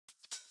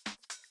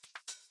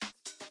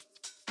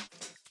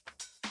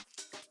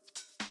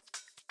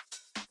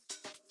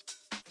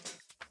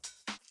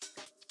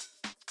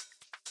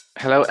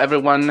Hello,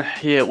 everyone.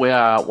 Here we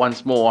are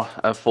once more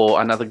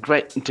for another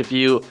great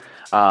interview.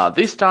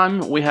 This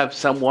time we have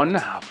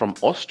someone from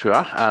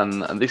Austria,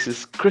 and this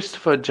is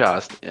Christopher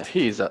Just.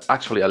 He is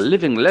actually a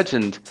living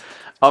legend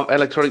of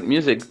electronic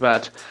music.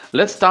 But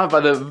let's start by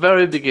the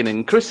very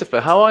beginning.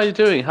 Christopher, how are you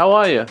doing? How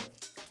are you?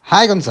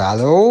 Hi,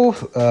 Gonzalo.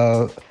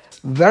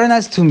 Very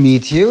nice to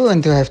meet you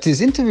and to have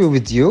this interview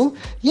with you.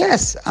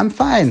 Yes, I'm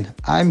fine.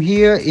 I'm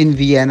here in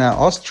Vienna,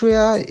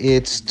 Austria.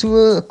 It's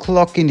 2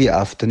 o'clock in the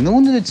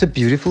afternoon and it's a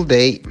beautiful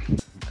day.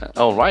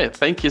 All right.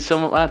 Thank you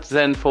so much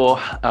then for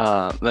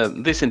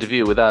this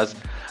interview with us.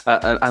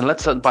 And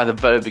let's start by the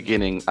very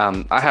beginning.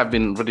 I have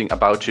been reading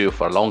about you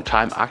for a long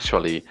time,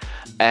 actually.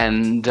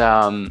 And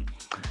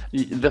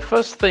the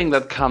first thing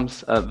that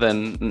comes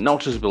then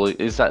noticeable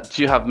is that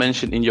you have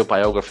mentioned in your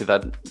biography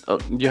that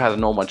you had a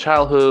normal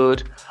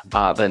childhood,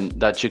 then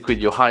that you quit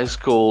your high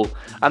school,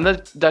 and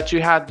that you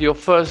had your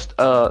first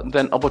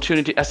then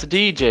opportunity as a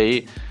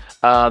DJ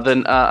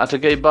then at a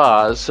gay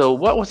bar. So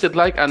what was it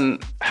like,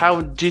 and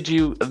how did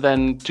you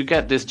then to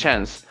get this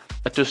chance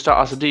to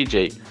start as a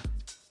DJ?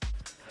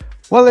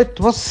 Well, it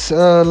was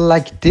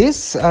like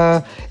this.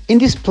 In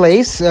this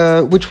place,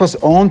 which was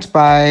owned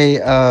by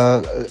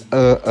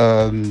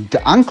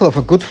the uncle of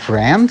a good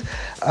friend,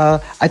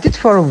 I did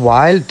for a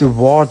while the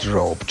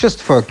wardrobe,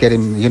 just for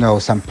getting,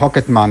 some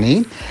pocket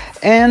money.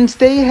 And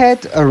they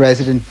had a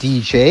resident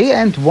DJ,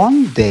 and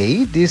one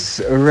day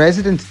this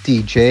resident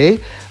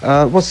DJ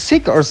was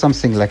sick or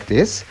something like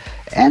this.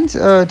 And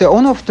the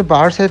owner of the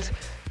bar said,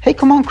 "Hey,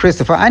 come on,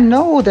 Christopher, I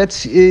know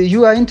that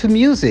you are into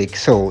music,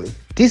 so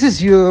this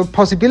is your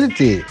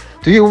possibility.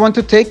 Do you want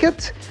to take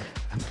it?"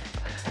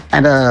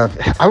 And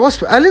I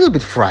was a little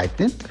bit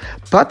frightened,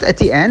 but at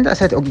the end I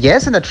said, "Oh,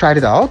 yes," and I tried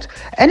it out,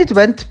 and it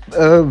went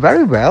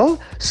very well.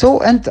 So,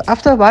 and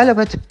after a while, I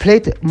went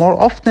played more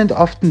often and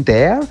often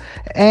there,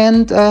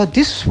 and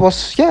this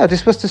was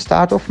the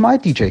start of my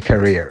DJ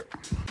career.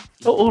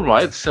 Oh, all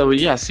right. So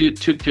yes, you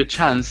took your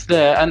chance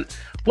there. And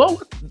what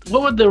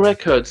were the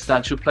records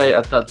that you play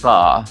at that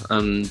bar?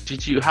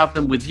 Did you have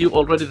them with you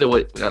already? They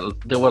were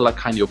like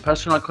kind of your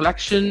personal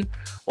collection,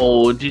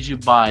 or did you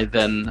buy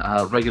them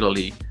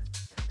regularly?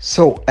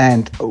 So,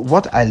 and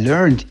what I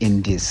learned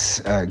in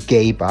this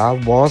gay bar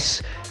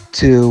was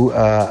to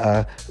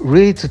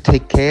really to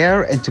take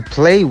care and to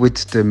play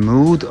with the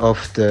mood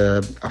of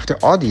the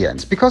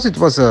audience, because it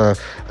was a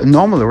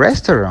normal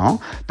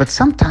restaurant, but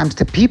sometimes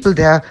the people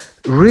there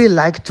really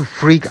like to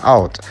freak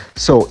out.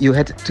 So you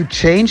had to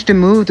change the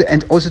mood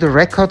and also the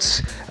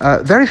records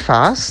very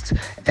fast,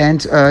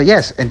 and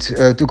yes, and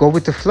to go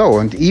with the flow,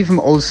 and even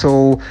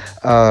also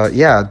to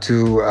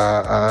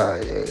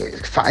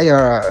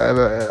fire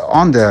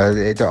on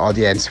the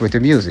audience with the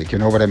music. You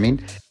know what I mean?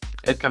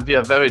 It can be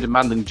a very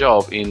demanding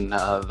job in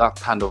that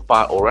kind of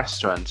bar or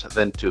restaurant,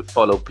 then to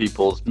follow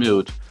people's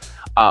mood.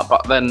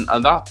 But then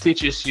that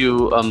teaches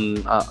you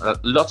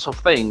lots of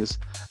things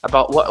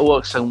about what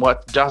works and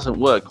what doesn't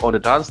work on the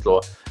dance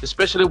floor,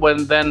 especially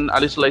when then a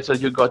little later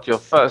you got your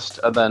first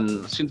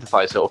then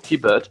synthesizer or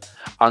keyboard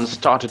and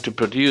started to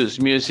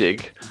produce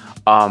music.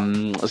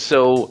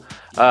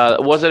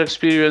 Was that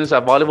experience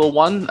a valuable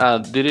one?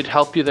 Did it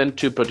help you then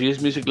to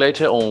produce music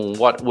later on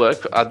what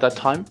worked at that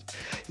time?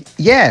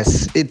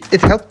 Yes,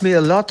 it helped me a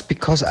lot,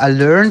 because I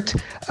learned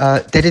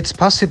that it's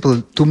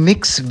possible to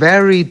mix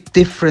very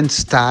different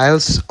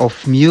styles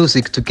of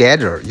music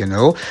together,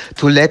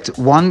 to let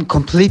one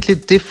completely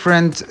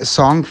different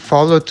song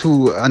follow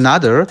to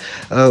another,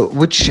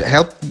 which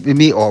helped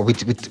me, or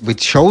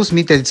which shows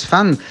me that it's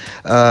fun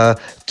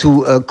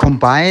to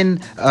combine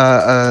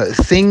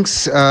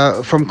things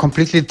from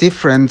completely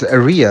different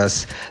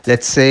areas.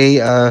 Let's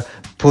say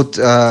put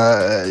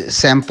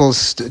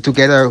samples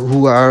together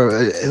who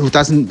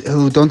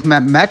don't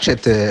match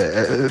at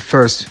the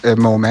first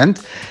moment.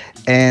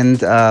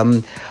 And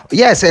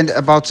yes, and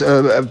about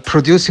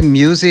producing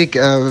music,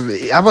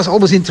 I was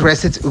always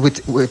interested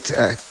with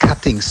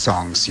cutting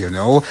songs,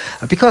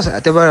 because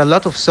there were a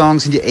lot of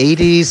songs in the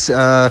 80s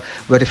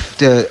where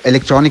the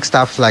electronic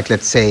stuff, like,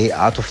 let's say,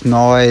 Art of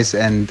Noise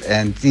and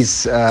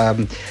this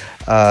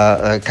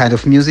kind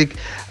of music,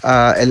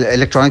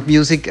 electronic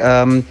music,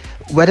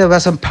 where there were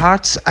some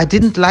parts I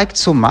didn't like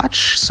so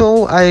much,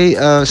 so I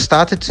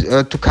started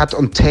to cut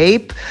on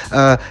tape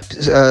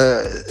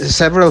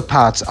several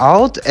parts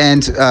out,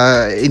 and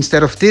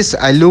instead of this,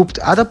 I looped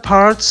other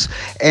parts,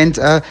 and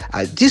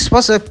this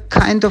was a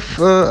kind of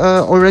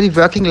already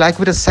working like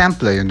with a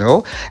sampler,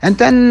 And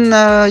then,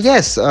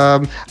 yes,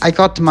 I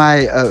got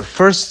my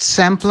first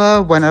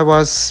sampler when I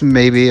was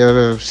maybe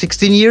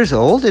 16 years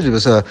old. It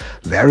was a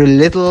very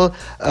little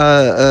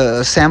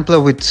sampler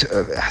with,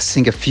 I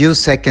think, a few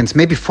seconds,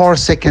 maybe 4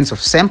 seconds of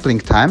sampling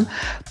time,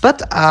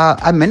 but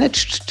I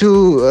managed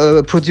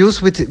to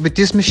produce with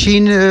this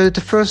machine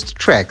the first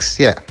tracks.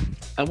 Yeah.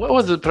 And what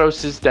was the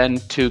process then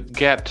to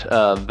get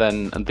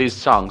then these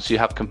songs you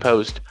have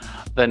composed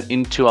then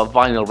into a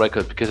vinyl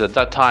record? Because at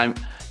that time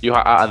you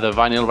had either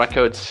vinyl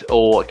records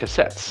or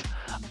cassettes.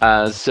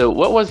 So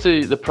what was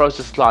the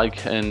process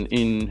like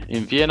in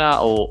Vienna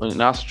or in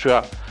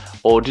Austria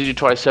or did you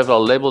try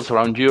several labels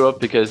around Europe?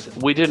 Because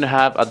we didn't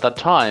have at that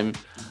time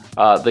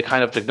the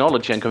kind of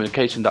technology and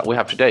communication that we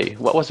have today.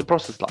 What was the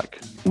process like?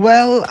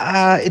 Well,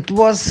 it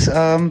was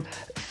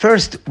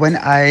first when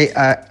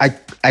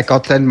I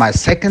got then my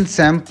second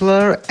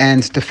sampler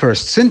and the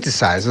first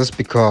synthesizers,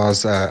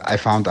 because I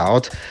found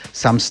out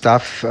some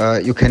stuff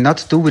you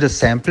cannot do with a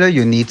sampler.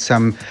 You need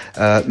some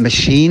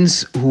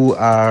machines who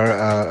are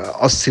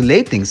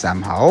oscillating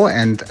somehow.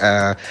 And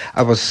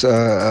I was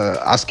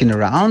asking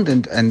around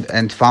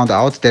and found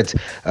out that,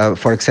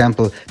 for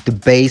example, the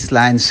bass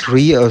line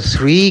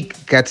 303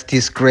 got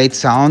this great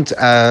sound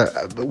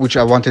which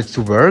I wanted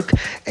to work.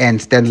 And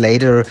then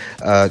later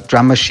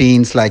drum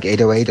machines like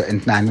 808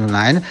 and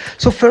 909.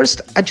 So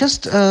first I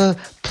just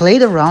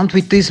played around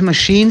with these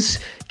machines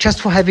just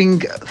for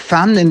having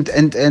fun and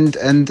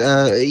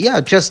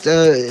just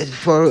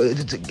for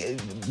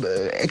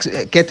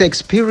get the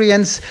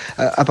experience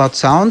about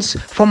sounds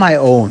for my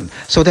own.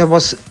 So there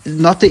was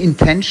not the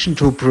intention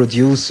to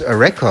produce a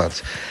record.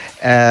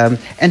 And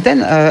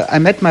then I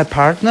met my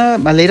partner,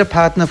 my later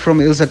partner from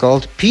Ilsa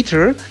called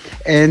Peter,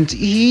 and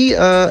he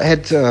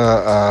had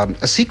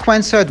a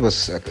sequencer. It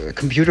was a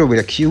computer with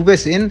a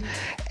Cubase in,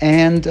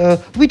 and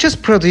we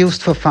just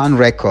produced for fun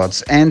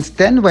records. And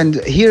then when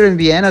here in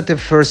Vienna the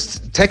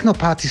first techno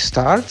party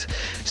started,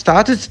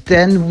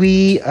 then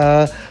we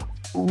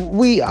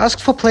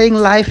asked for playing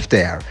live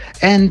there.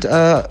 And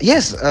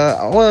yes,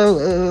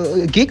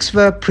 our gigs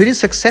were pretty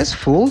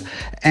successful.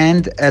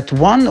 And at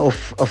one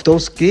of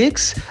those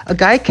gigs, a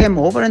guy came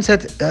over and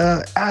said,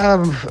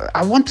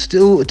 I want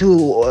to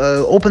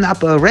open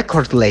up a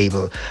record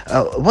label.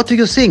 What do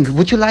you think?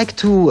 Would you like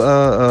to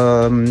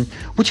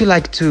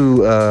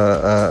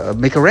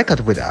make a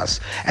record with us?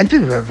 And we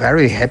were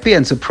very happy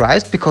and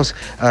surprised, because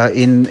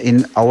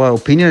in our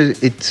opinion,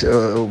 it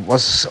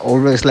was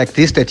always like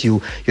this, that you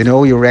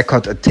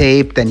record a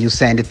tape, then you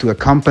send it to a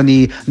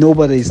company,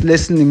 nobody is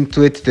listening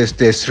to it,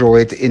 they throw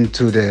it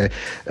into the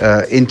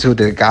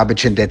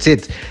garbage, and that's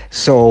it.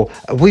 So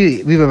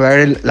we were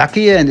very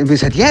lucky, and we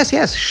said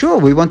yes, sure,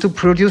 we want to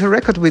produce a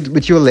record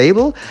with your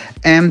label.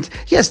 And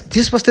yes,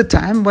 this was the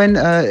time when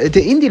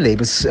the indie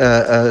labels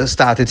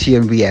started here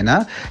in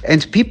Vienna,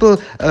 and people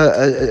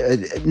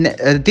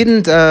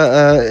didn't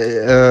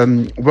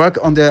work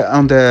on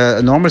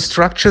the normal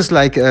structures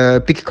like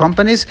big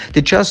companies.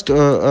 They just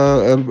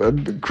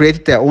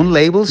created their own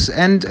labels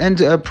and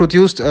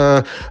produced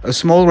a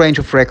small range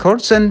of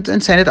records and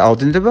sent it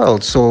out in the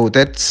world. So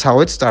that's how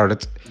it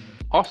started.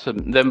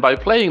 Awesome. Then by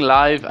playing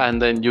live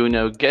and then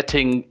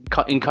getting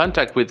in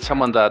contact with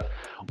someone that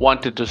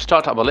wanted to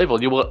start up a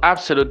label, you were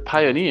absolute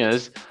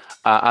pioneers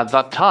at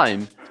that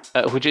time,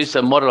 which is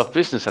a model of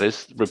business that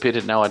is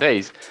repeated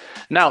nowadays.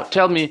 Now,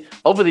 tell me,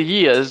 over the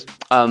years,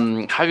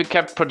 have you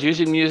kept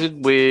producing music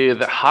with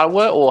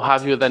hardware, or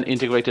have you then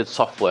integrated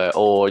software,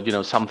 or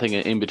something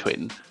in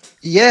between?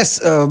 Yes,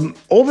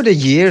 over the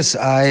years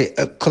I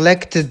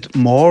collected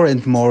more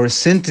and more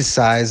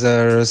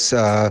synthesizers.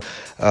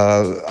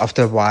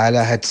 After a while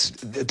I had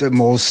the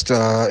most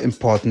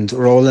important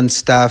Roland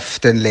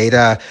stuff. Then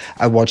later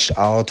I watched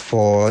out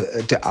for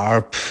the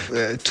ARP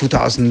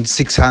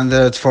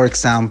 2600, for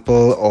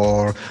example,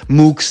 or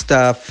Moog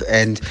stuff.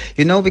 And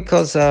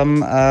because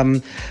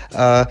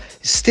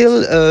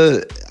still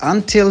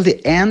until the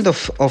end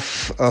of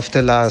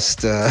the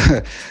last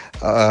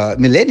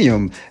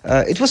millennium,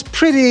 it was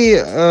pretty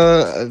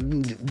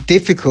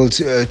difficult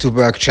to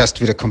work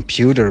just with a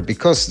computer,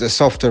 because the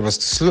software was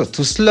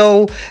too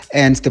slow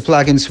and the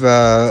plugins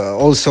were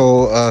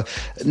also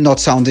not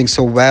sounding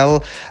so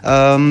well.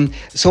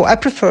 So I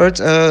preferred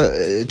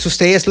to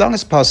stay as long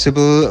as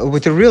possible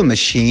with the real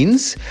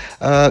machines.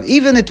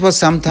 Even it was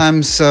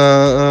sometimes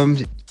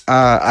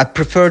I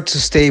preferred to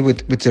stay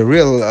with the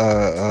real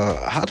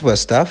hardware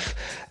stuff,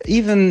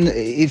 even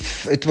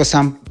if it was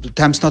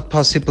sometimes not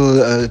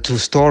possible to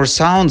store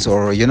sounds,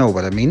 or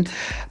what I mean.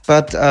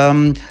 But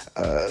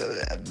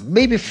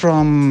maybe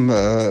from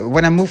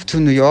when I moved to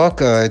New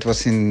York, it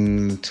was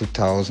in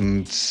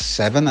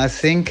 2007, I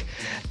think.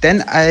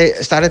 Then I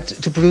started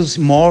to produce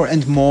more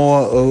and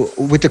more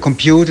with the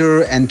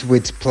computer and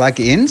with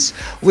plugins,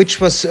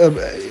 which was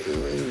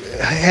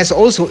has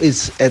also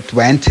its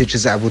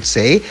advantages, I would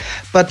say.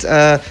 But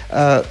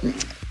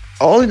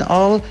all in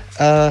all,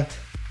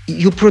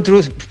 you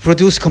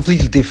produce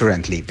completely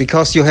differently,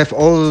 because you have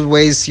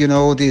always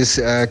this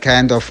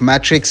kind of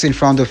matrix in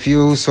front of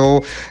you.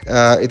 So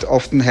it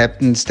often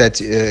happens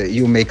that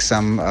you make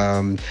some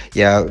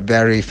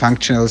very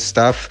functional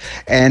stuff,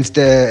 and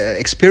the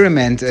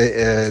experiment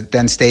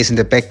then stays in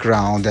the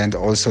background, and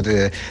also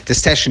the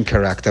session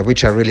character,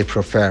 which I really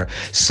prefer.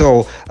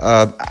 So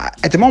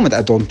at the moment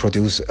I don't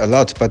produce a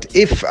lot, but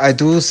if I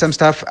do some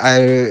stuff,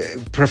 I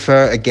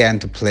prefer again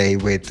to play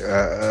with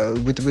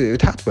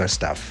hardware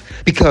stuff,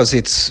 because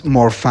it's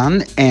more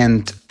fun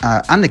and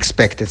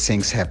unexpected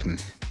things happen.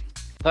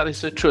 That is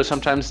so true.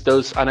 Sometimes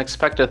those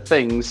unexpected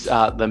things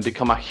then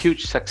become a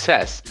huge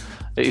success.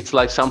 It's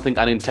like something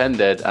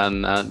unintended,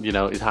 and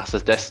it has a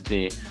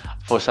destiny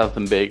for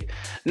something big.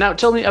 Now,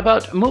 tell me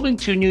about moving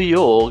to New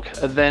York.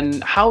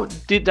 Then, how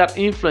did that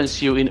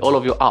influence you in all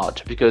of your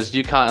art? Because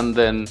you can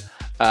then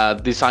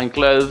design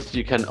clothes,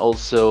 you can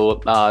also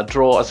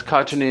draw as a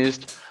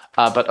cartoonist,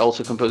 but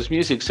also compose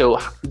music. So,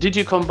 did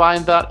you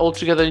combine that all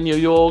together in New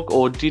York,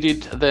 or did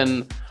it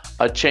then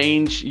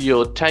change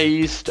your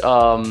taste?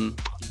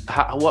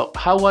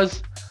 How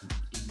was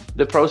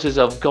the process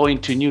of going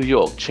to New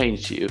York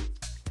changed you?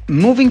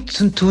 Moving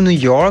to New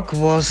York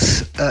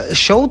was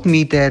showed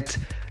me that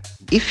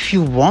if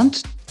you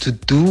want to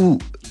do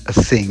a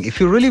thing, if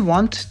you really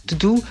want to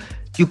do,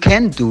 you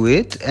can do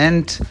it,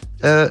 and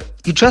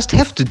you just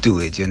have to do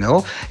it.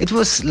 It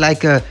was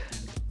like a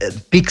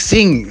big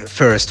thing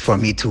first for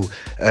me to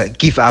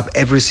give up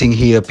everything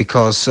here,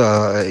 because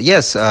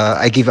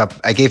I gave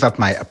up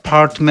my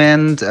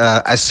apartment.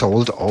 I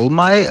sold all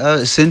my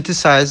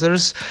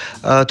synthesizers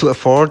to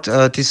afford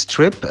this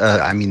trip.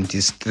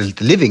 This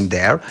living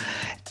there.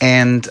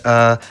 And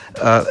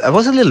I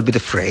was a little bit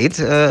afraid,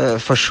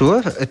 for sure,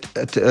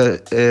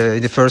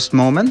 in the first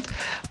moment.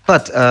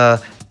 But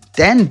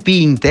then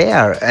being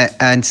there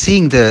and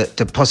seeing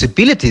the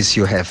possibilities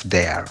you have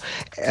there,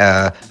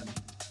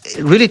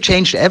 it really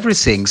changed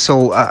everything.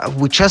 So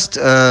we just,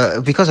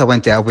 because I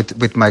went there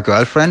with my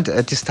girlfriend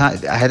at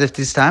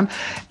this time,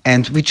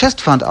 and we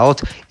just found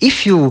out,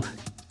 if you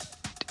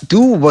do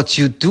what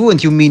you do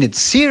and you mean it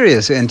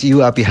serious and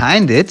you are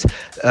behind it,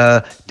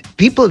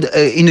 people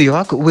in New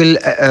York will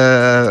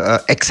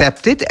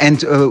accept it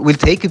and will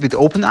take it with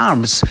open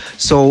arms.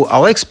 So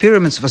our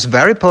experience was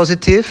very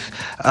positive.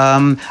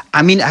 I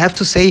have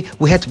to say,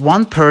 we had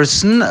one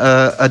person,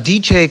 a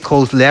DJ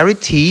called Larry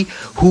T,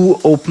 who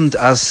opened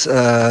us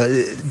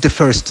the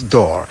first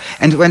door.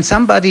 And when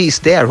somebody is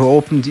there who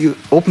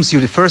opens you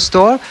the first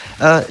door,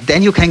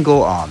 then you can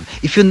go on.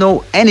 If you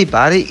know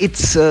anybody,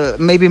 it's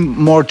maybe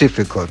more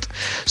difficult.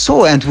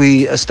 So, and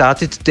we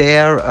started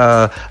there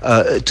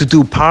to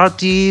do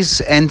parties,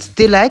 and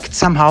they liked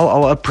somehow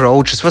our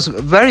approach. It was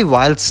very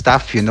wild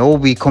stuff,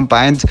 We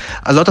combined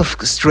a lot of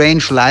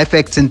strange live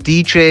acts and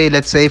DJ,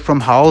 let's say from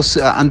house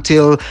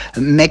until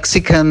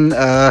Mexican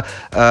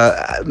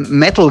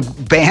metal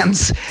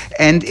bands,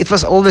 and it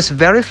was always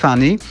very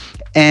funny.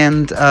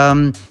 And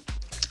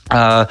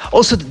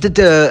also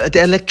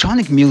the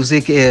electronic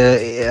music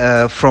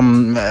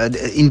from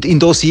in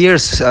those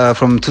years,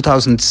 from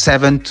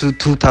 2007 to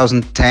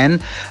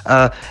 2010,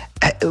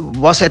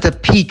 was at a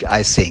peak,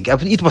 I think.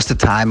 It was the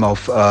time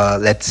of,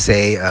 let's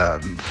say,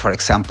 for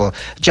example,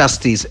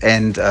 Justice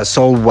and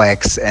Soul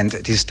Wax and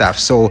this stuff.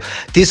 So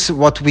this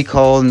what we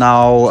call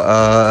now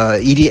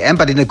EDM,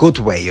 but in a good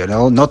way,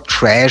 not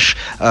trash.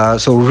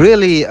 So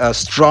really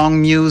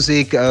strong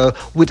music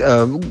with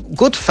a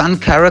good fun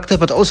character,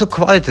 but also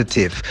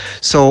qualitative.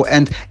 So,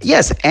 and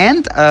yes,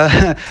 and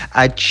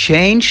I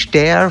changed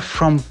there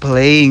from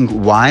playing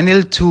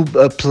vinyl to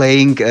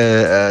playing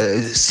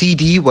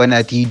CD when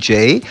I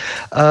DJ.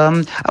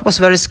 I was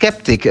very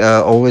skeptic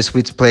always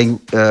with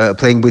playing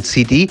with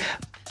CD.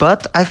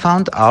 But I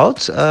found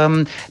out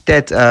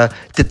that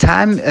the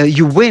time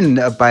you win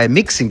by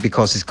mixing,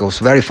 because it goes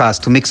very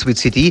fast to mix with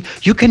CD,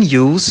 you can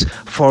use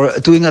for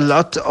doing a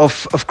lot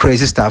of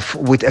crazy stuff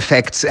with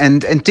effects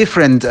and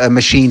different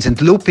machines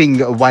and looping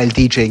while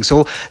DJing.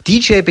 So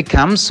DJ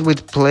becomes,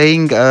 with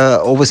playing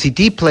over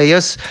CD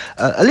players,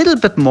 a little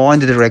bit more in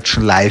the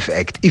direction live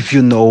act, if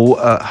you know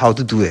how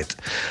to do it.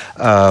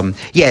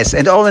 Yes,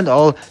 and all in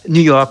all,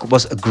 New York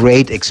was a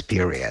great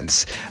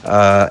experience.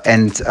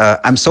 And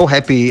I'm so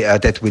happy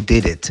that we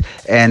did it.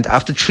 And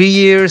after 3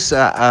 years,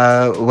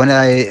 when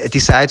I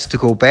decided to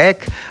go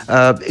back,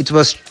 it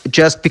was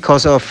just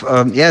because of,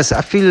 I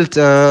felt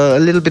a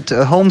little bit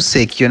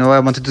homesick, I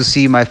wanted to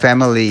see my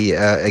family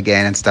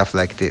again and stuff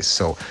like this.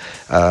 So,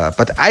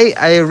 but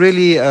I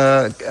really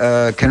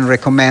can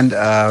recommend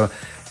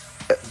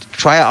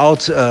try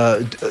out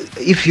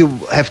if you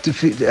have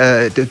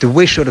the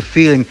wish or the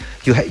feeling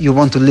you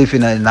want to live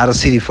in another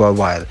city for a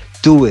while.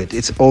 Do it.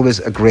 It's always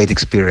a great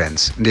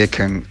experience. They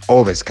can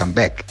always come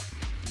back.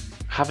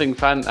 Having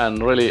fun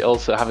and really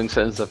also having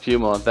sense of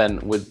humor then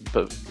with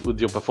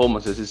your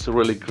performances is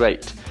really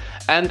great.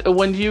 And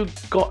when you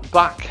got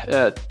back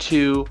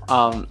to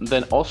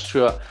then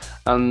Austria,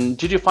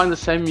 did you find the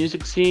same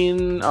music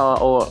scene,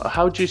 or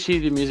how do you see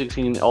the music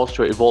scene in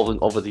Austria evolving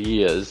over the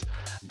years?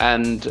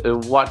 And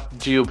what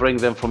do you bring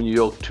them from New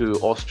York to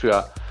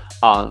Austria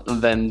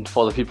then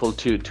for the people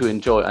to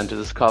enjoy and to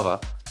discover?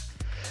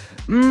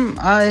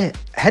 I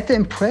had the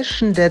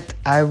impression that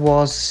I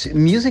was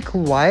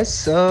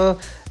musical-wise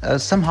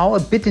somehow a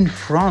bit in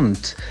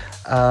front.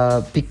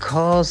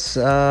 Because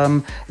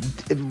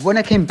when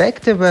I came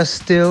back, they were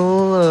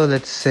still,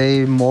 let's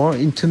say, more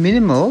into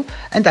minimal,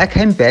 and I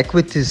came back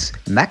with this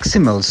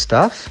maximal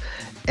stuff,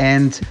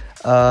 and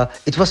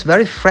it was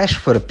very fresh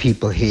for the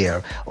people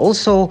here.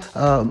 Also,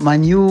 my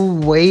new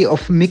way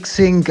of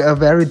mixing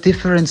very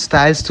different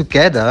styles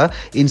together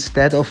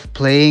instead of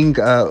playing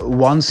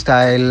one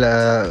style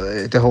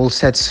the whole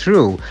set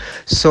through.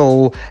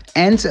 So,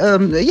 And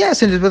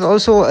yes, and it was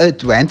also an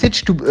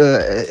advantage to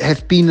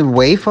have been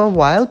away for a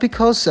while,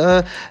 because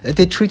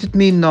they treated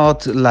me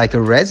not like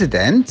a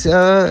resident.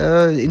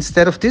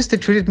 Instead of this, they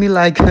treated me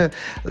like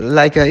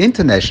an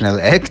international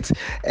act,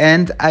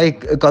 and I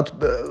got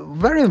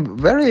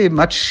very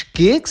much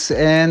gigs,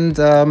 and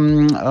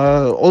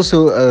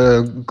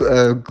also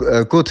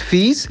good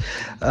fees.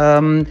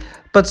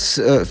 But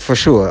for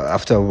sure,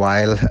 after a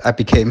while, I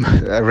became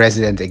a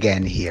resident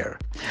again here.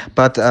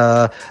 But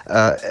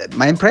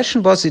my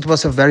impression was it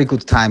was a very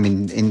good time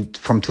in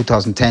from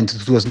 2010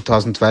 to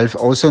 2012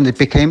 also, and it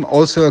became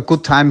also a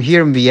good time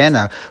here in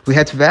Vienna. We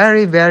had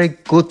very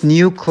good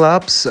new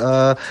clubs,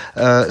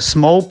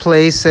 small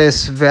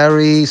places,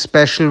 very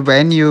special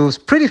venues,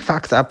 pretty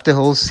fucked up the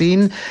whole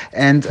scene,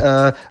 and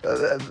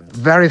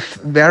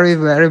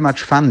very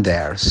much fun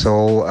there.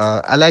 So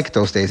I like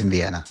those days in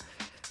Vienna.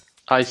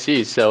 I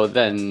see. So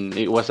then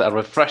it was a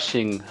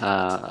refreshing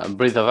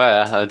breath of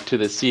air to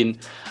the scene.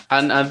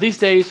 And these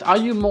days, are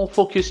you more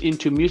focused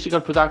into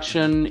musical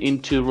production,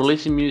 into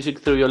releasing music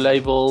through your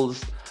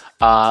labels,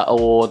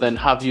 or then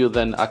have you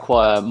then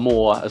acquire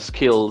more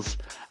skills,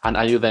 and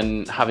are you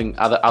then having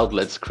other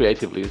outlets,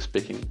 creatively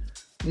speaking?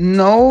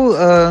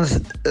 No,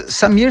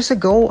 some years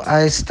ago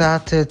I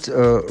started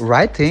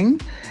writing,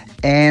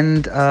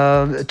 and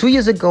 2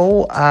 years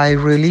ago I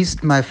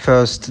released my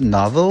first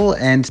novel,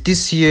 and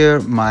this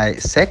year my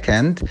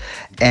second,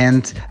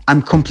 and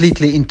I'm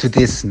completely into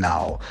this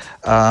now.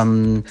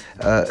 From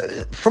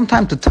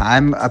time to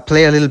time I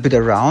play a little bit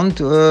around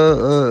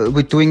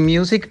with doing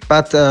music,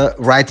 but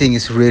writing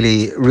is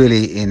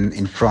really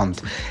in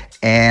front,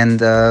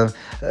 and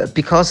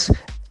because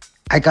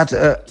I got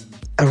a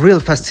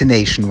real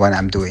fascination when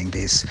I'm doing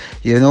this.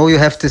 You know, you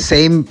have the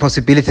same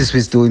possibilities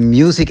with doing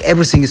music.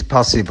 Everything is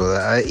possible,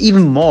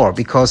 even more,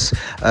 because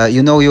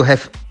you know, you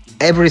have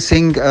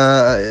everything.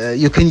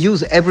 You can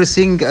use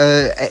everything.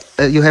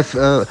 You have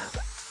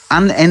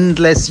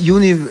unendless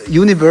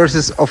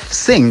universes of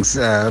things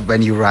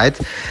when you write.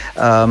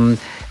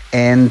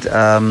 And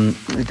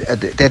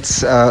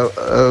that's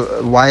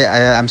why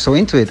I'm so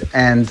into it.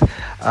 And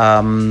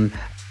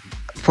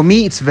for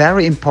me, it's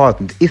very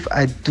important. If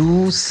I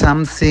do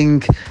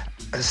something,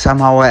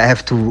 somehow I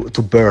have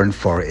to burn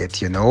for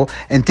it, you know.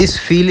 And this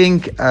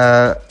feeling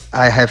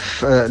I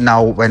have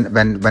now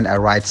when I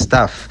write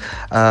stuff.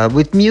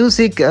 With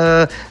music,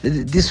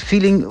 this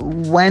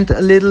feeling went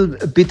a little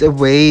bit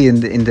away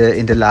in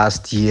the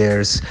last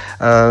years.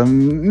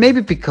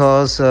 Maybe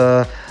because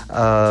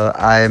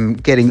I'm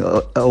getting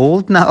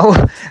old now,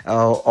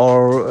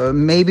 or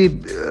maybe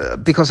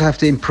because I have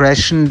the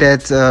impression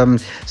that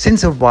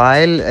since a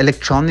while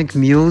electronic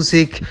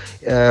music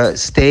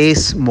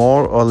stays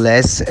more or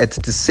less at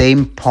the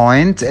same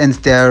point, and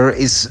there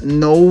is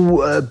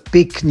no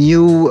big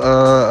new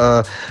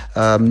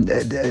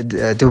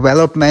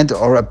development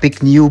or a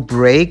big new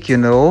break, you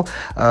know.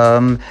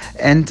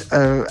 And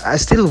I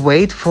still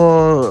wait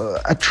for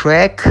a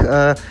track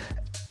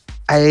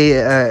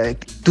I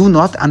do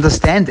not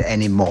understand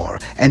anymore,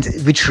 and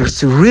which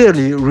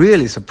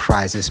really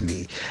surprises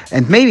me.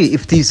 And maybe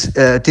if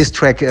this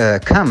track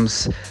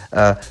comes,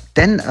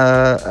 then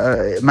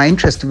my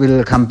interest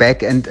will come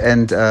back, and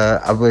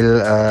I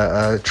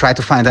will try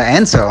to find an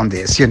answer on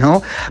this, you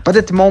know. But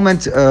at the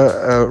moment,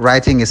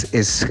 writing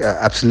is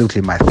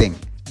absolutely my thing.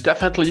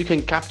 Definitely, you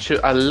can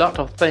capture a lot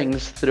of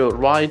things through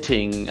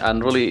writing,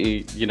 and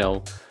really, you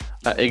know,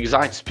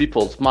 excites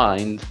people's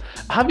mind.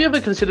 Have you ever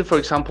considered, for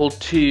example,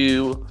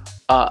 to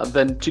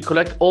then to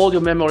collect all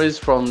your memories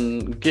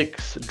from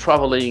gigs,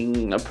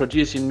 traveling,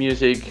 producing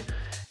music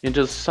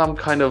into some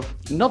kind of,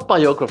 not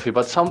biography,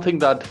 but something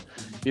that,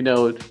 you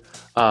know,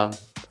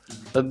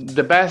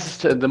 the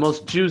best, the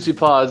most juicy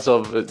parts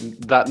of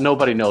that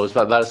nobody knows,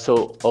 but that's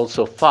so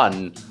also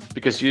fun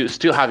because you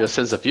still have your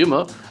sense of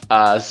humor.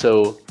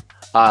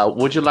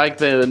 Would you like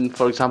then,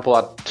 for example,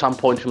 at some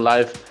point in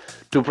life,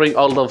 to bring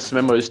all those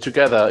memories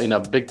together in a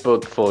big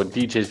book for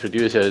DJs,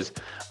 producers,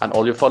 and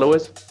all your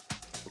followers?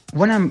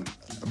 When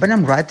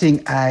I'm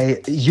writing,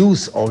 I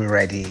use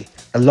already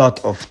a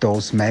lot of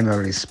those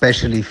memories,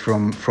 especially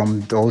from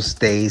those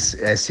days,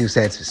 as you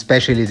said,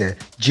 especially the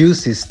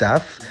juicy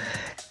stuff.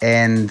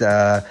 And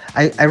I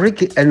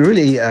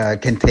really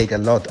can take a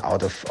lot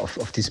out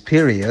of this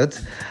period.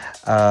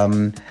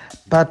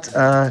 But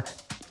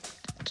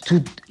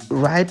to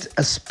write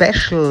a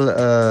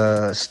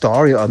special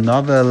story or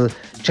novel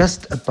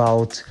just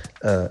about,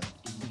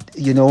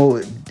 you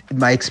know,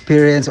 my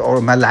experience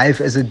or my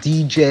life as a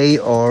DJ,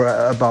 or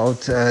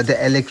about the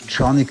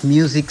electronic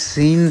music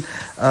scene,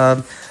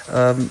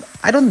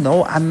 I don't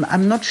know.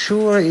 I'm not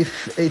sure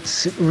if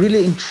it's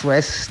really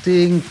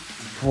interesting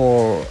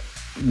for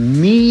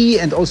me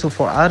and also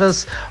for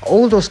others.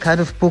 All those kind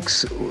of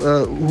books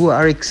who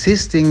are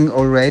existing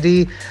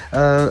already,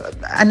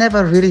 I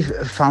never really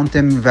found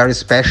them very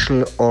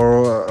special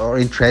or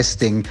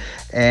interesting,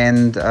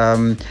 and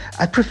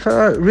I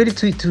prefer really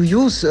to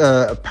use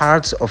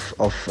parts of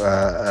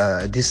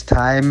this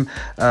time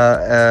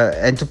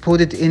and to put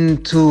it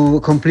into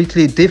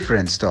completely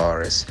different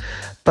stories.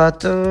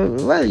 But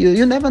well,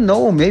 you never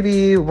know.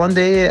 Maybe one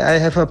day I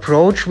have an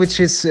approach which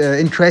is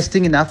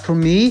interesting enough for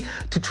me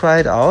to try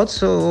it out.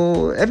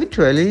 So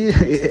eventually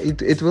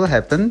it will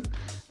happen.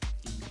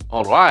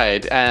 All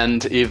right,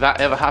 and if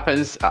that ever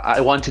happens, I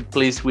want it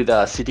please with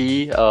a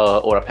CD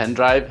or a pen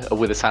drive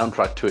with a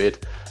soundtrack to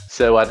it.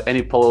 So at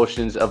any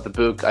portions of the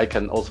book, I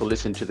can also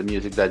listen to the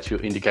music that you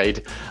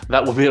indicate.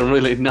 That would be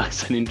really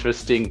nice and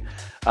interesting.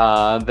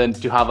 Then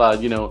to have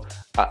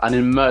an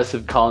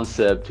immersive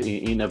concept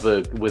in a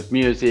book with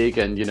music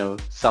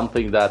and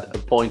something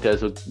that point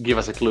us or give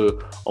us a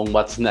clue on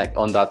what's next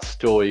on that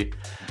story.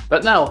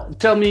 But now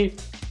tell me,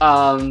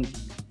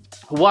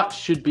 what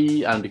should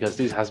be, and because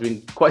this has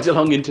been quite a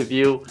long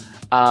interview,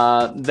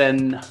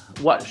 then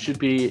what should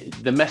be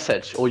the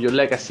message or your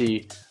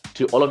legacy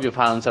to all of your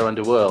fans around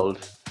the world?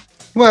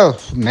 Well,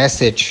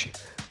 message,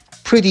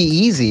 pretty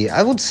easy.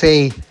 I would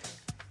say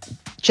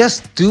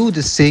just do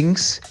the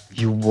things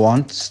you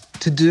want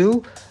to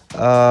do.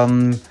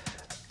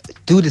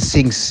 Do the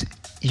things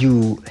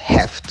you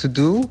have to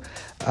do.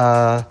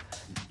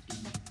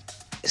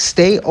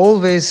 Stay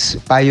always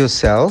by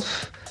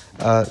yourself.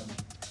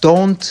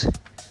 Don't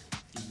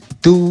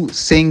do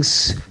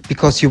things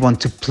because you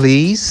want to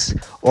please,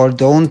 or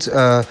don't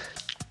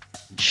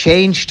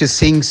change the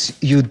things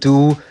you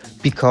do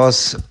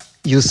because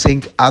you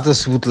think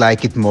others would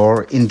like it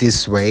more in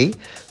this way,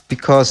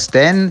 because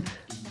then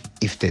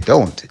if they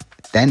don't,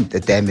 then the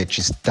damage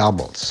is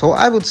doubled. So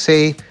I would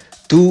say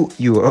do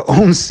your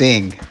own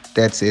thing.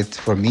 That's it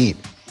for me.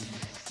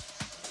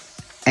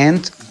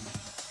 And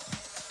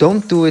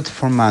don't do it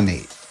for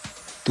money.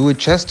 Do it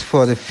just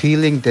for the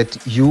feeling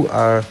that you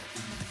are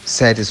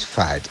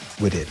satisfied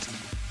with it.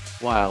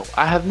 Wow,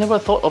 I have never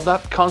thought of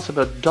that concept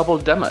of double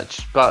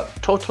damage, but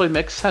totally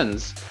makes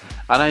sense.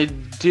 And I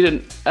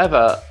didn't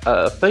ever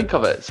think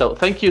of it. So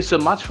thank you so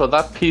much for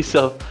that piece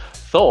of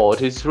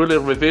thought. It's really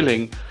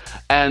revealing.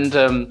 And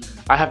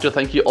I have to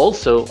thank you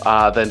also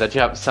then that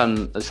you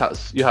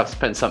have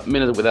spent some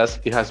minutes with us.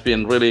 It has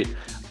been really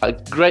a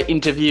great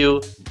interview.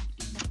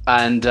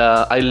 And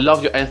I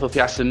love your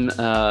enthusiasm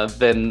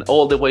then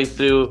all the way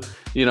through,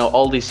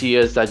 all these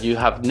years that you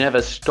have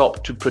never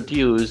stopped to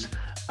produce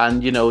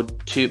and,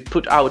 to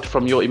put out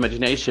from your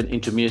imagination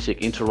into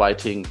music, into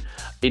writing,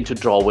 into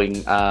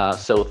drawing.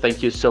 So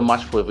thank you so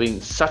much for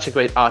being such a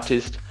great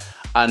artist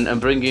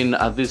and bringing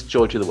this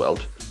joy to the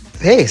world.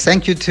 Hey,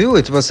 thank you too.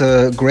 It was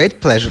a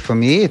great pleasure for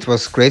me. It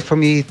was great for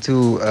me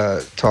to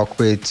talk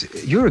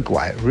with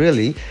Uruguay,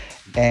 really.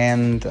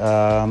 And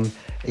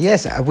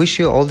yes, I wish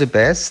you all the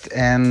best.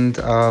 And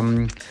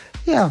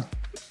yeah,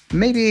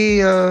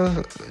 maybe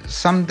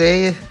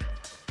someday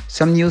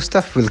some new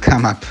stuff will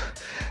come up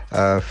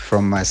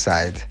from my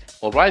side.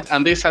 All right,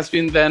 and this has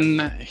been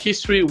then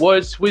History,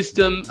 Words,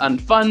 Wisdom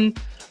and Fun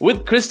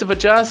with Christopher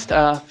Just.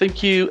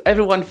 Thank you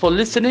everyone for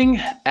listening,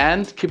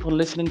 and keep on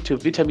listening to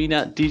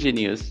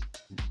VTADeejayNews.